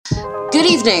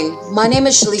Good evening. My name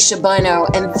is Shalisha Bino,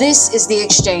 and this is The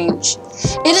Exchange.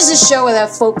 It is a show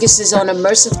that focuses on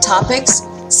immersive topics,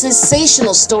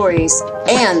 sensational stories,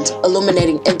 and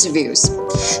illuminating interviews.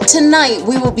 Tonight,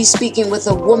 we will be speaking with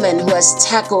a woman who has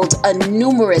tackled a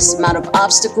numerous amount of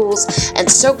obstacles and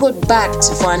circled back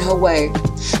to find her way.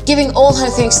 Giving all her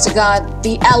thanks to God,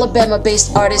 the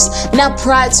Alabama-based artist now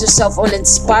prides herself on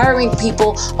inspiring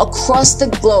people across the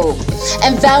globe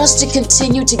and vows to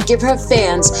continue to give her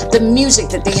fans the music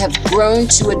that they have grown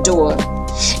to adore.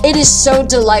 It is so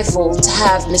delightful to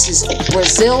have Mrs.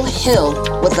 Brazil Hill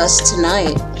with us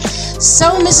tonight.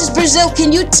 So, Mrs. Brazil,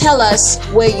 can you tell us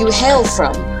where you hail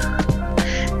from?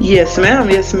 Yes, ma'am.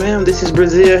 Yes, ma'am. This is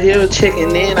Brazil Hill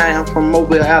checking in. I am from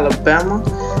Mobile, Alabama.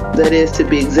 That is, to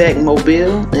be exact,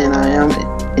 Mobile, and I am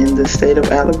in the state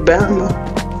of Alabama.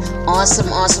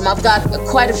 Awesome, awesome. I've got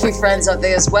quite a few friends out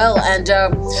there as well. And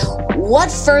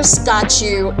what first got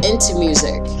you into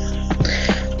music?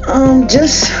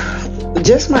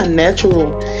 Just my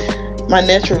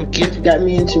natural gift got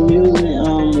me into music.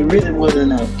 It really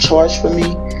wasn't a choice for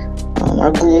me.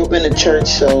 I grew up in a church,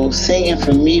 so singing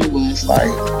for me was like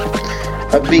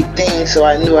a big thing. So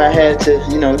I knew I had to,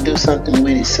 do something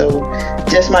with it. So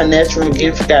just my natural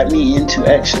gift got me into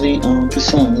actually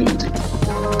pursuing music.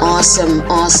 Awesome,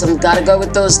 awesome. Gotta go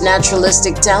with those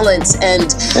naturalistic talents.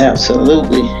 And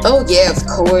absolutely. Oh yeah, of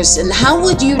course. And how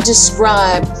would you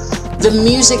describe the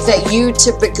music that you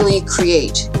typically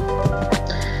create?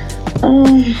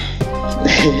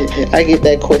 I get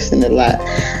that question a lot.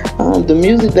 The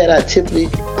music that I typically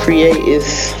create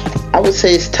is, I would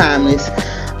say, it's timeless.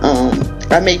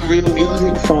 I make real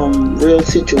music from real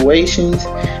situations.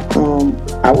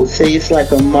 I would say it's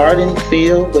like a modern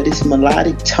feel, but it's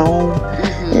melodic tone,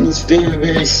 and it's very,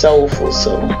 very soulful.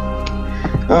 So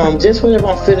just whatever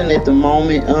I'm feeling at the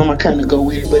moment, I kind of go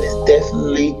with it, but it's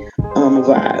definitely a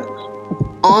vibe.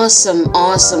 Awesome,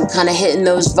 awesome. Kind of hitting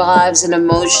those vibes and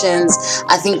emotions.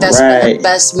 I think that's where the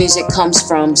best music comes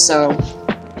from. So,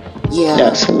 yeah.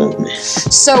 Absolutely.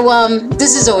 So,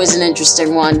 this is always an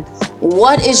interesting one.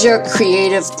 What is your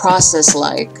creative process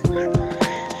like?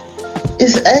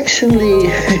 It's actually,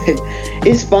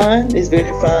 it's fun. It's very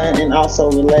fun and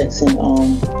also relaxing.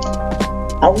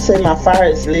 I would say my fire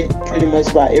is lit pretty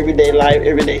much by everyday life,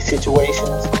 everyday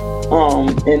situations.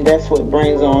 And that's what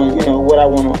brings on, what I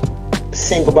want to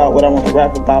sing about, what I want to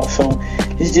rap about. So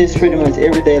it's just pretty much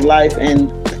everyday life. And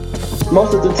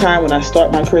most of the time when I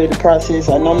start my creative process,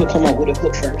 I normally come up with a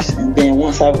hook first, and then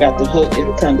once I've got the hook,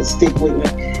 it'll kind of stick with me,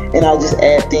 and I'll just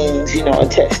add things,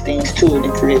 attach things to it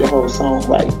and create a whole song.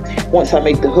 Like once I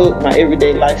make the hook, my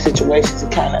everyday life situations are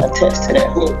kind of attached to that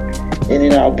hook, and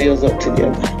then it all builds up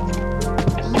together.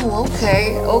 Oh,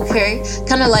 okay.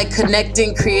 Kind of like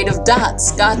connecting creative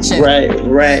dots. Gotcha.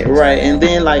 Right. And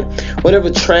then like whatever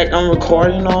track I'm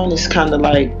recording on, it's kind of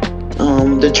like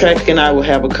the track and I will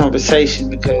have a conversation,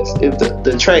 because if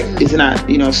the track is not,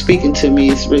 speaking to me,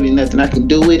 it's really nothing I can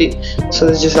do with it. So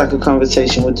it's just like a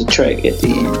conversation with the track at the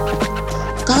end.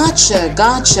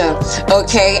 Gotcha.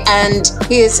 Okay, and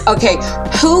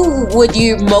who would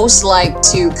you most like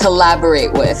to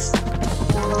collaborate with?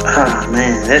 Ah,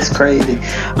 man, that's crazy.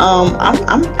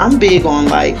 I'm big on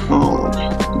like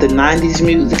the 90s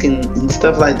music and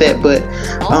stuff like that, but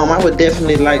I would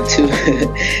definitely like to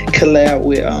collab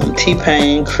with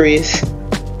T-Pain, Chris,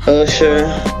 Usher,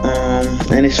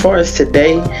 and as far as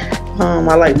today,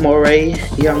 I like Moray,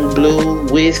 Young Blue,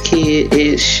 Wizkid,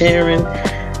 Ed Sheeran,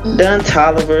 Don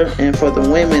Toliver, and for the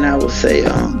women, I would say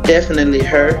definitely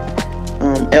her,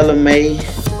 Ella Mai,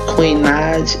 Queen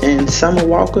Naj, and Summer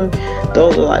Walker.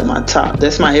 Those are like my top.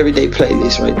 That's my everyday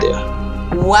playlist right there.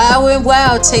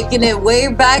 Wow, taking it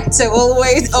way back to all the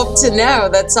way up to now.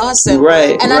 That's awesome.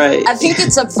 Right. I think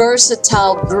it's a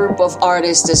versatile group of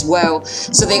artists as well.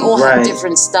 So they all have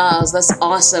different styles. That's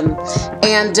awesome.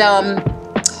 And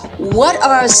what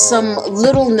are some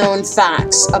little known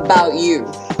facts about you?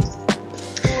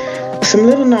 Some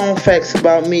little known facts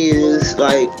about me is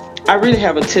like, I really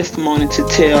have a testimony to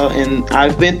tell, and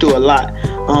I've been through a lot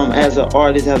as an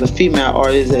artist, as a female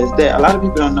artist. As that, a lot of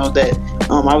people don't know that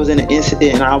I was in an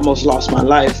incident and I almost lost my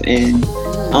life. And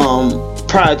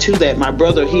prior to that, my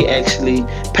brother, he actually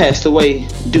passed away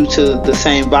due to the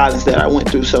same violence that I went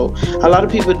through. So a lot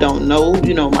of people don't know,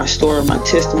 my story, my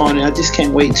testimony. I just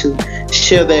can't wait to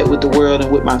share that with the world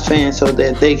and with my fans so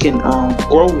that they can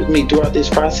grow with me throughout this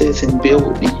process and build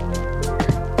with me.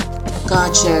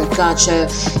 Gotcha.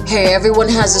 Hey, everyone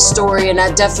has a story, and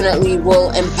that definitely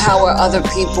will empower other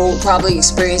people who probably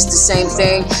experience the same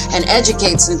thing and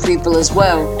educate some people as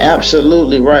well.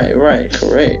 Absolutely right,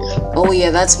 correct. Oh yeah,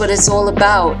 that's what it's all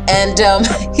about. And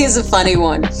here's a funny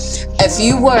one. If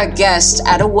you were a guest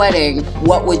at a wedding,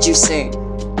 what would you sing?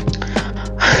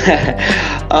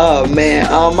 Oh man,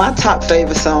 my top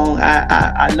favorite song.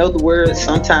 I know the words.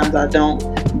 Sometimes I don't.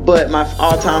 But my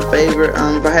all-time favorite,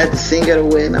 if I had to sing at a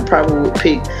wedding, I probably would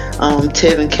pick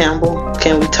Tevin Campbell,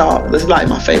 Can We Talk? That's like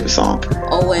my favorite song.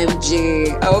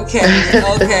 OMG. Okay.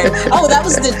 Oh, that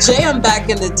was the jam back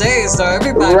in the day, so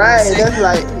everybody right, that's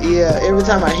like, yeah, every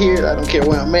time I hear it, I don't care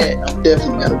where I'm at, I'm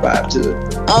definitely gonna vibe to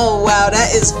it. Oh, wow,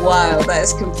 that is wild. That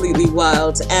is completely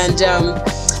wild. And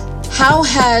how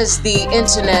has the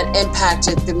internet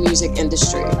impacted the music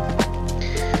industry?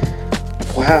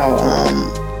 Wow,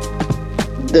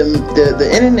 the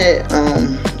internet,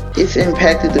 it's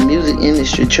impacted the music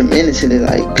industry tremendously,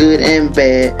 like good and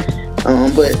bad.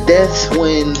 But that's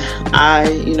when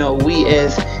we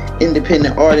as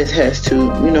independent artists has to,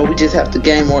 we just have to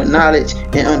gain more knowledge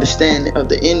and understanding of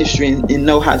the industry and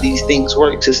know how these things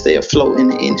work to stay afloat in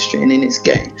the industry and in this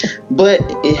game. But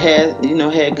it has,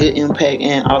 had good impact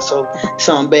and also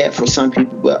some bad for some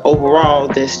people. But overall,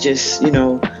 that's just,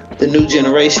 the new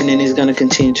generation, and it's going to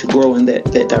continue to grow in that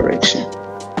direction.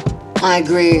 I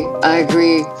agree.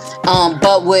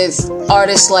 But with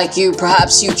artists like you,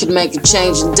 perhaps you could make a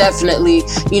change and definitely,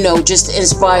 just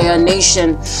inspire a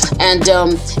nation. And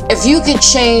if you could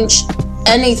change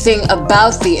anything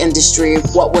about the industry,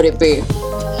 what would it be?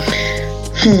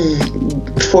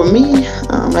 For me,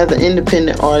 as an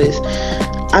independent artist,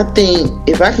 I think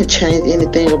if I could change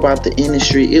anything about the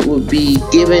industry, it would be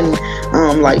giving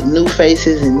like new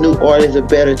faces and new artists a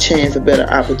better chance, a better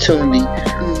opportunity.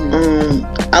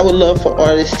 I would love for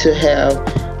artists to have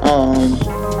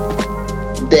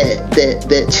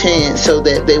that chance, so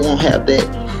that they won't have that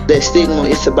stigma.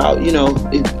 It's about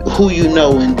who you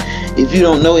know, and if you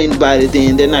don't know anybody,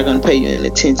 then they're not going to pay you any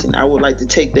attention. I would like to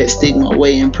take that stigma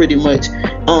away and pretty much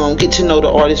get to know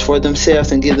the artists for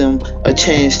themselves and give them a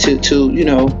chance to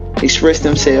express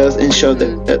themselves and show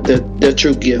their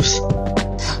true gifts.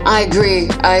 I agree.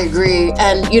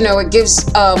 And, it gives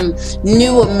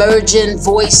new emerging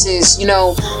voices,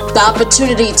 the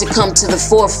opportunity to come to the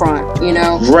forefront,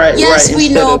 Right. Yes, we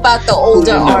know about the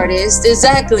older artists.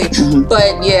 Exactly. Mm-hmm.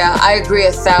 But yeah, I agree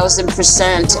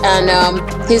 1,000%. And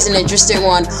here's an interesting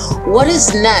one. What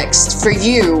is next for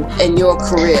you in your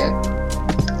career?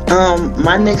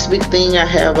 My next big thing, I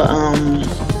have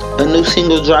a new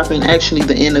single dropping actually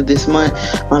the end of this month.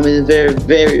 It is very,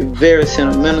 very, very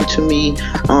sentimental to me.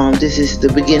 This is the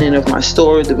beginning of my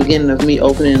story, the beginning of me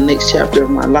opening the next chapter of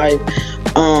my life.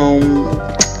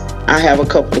 I have a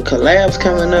couple of collabs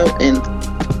coming up, and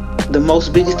the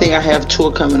most biggest thing, I have a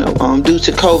tour coming up. Due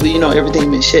to COVID, everything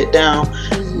been shut down.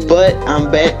 But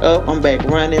I'm back up, I'm back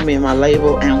running, me and my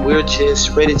label, and we're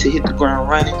just ready to hit the ground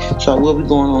running. So I will be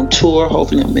going on tour.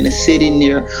 Hopefully I'm in a city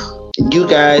near you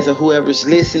guys or whoever's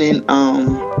listening,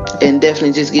 and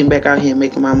definitely just getting back out here and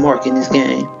making my mark in this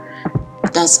game.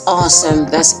 That's awesome.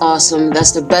 That's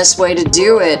the best way to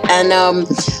do it. And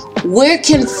where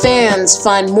can fans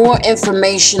find more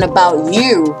information about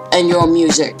you and your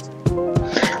music?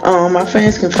 My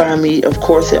fans can find me, of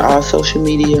course, at all social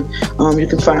media. You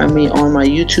can find me on my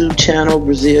YouTube channel,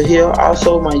 Brazil Hill.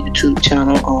 Also, my YouTube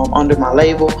channel under my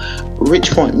label,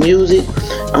 Rich Point Music.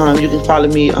 You can follow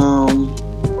me.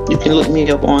 You can look me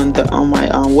up on my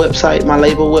website, my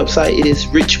label website. It is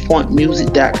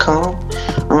richpointmusic.com.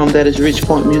 That is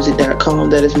richpointmusic.com.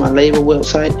 That is my label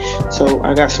website. So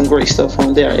I got some great stuff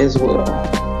on there as well.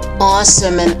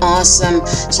 Awesome.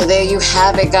 So there you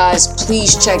have it, guys.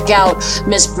 Please check out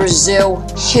Miss Brazil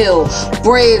Hill.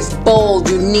 Brave, bold,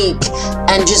 unique,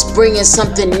 and just bringing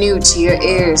something new to your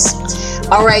ears.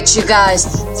 All right, you guys,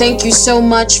 thank you so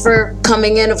much for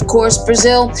coming in, of course,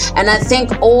 Brazil. And I thank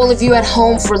all of you at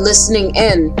home for listening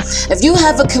in. If you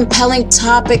have a compelling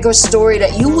topic or story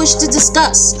that you wish to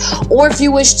discuss, or if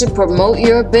you wish to promote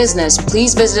your business,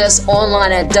 please visit us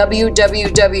online at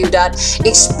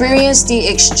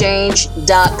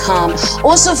www.experiencetheexchange.com.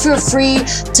 Also, feel free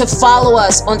to follow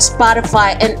us on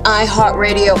Spotify and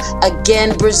iHeartRadio.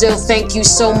 Again, Brazil, thank you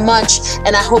so much.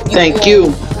 And I hope you Thank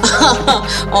you.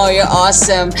 Oh, you're awesome.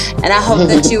 And I hope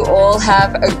that you all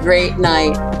have a great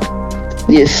night.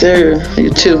 Yes, sir.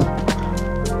 You too.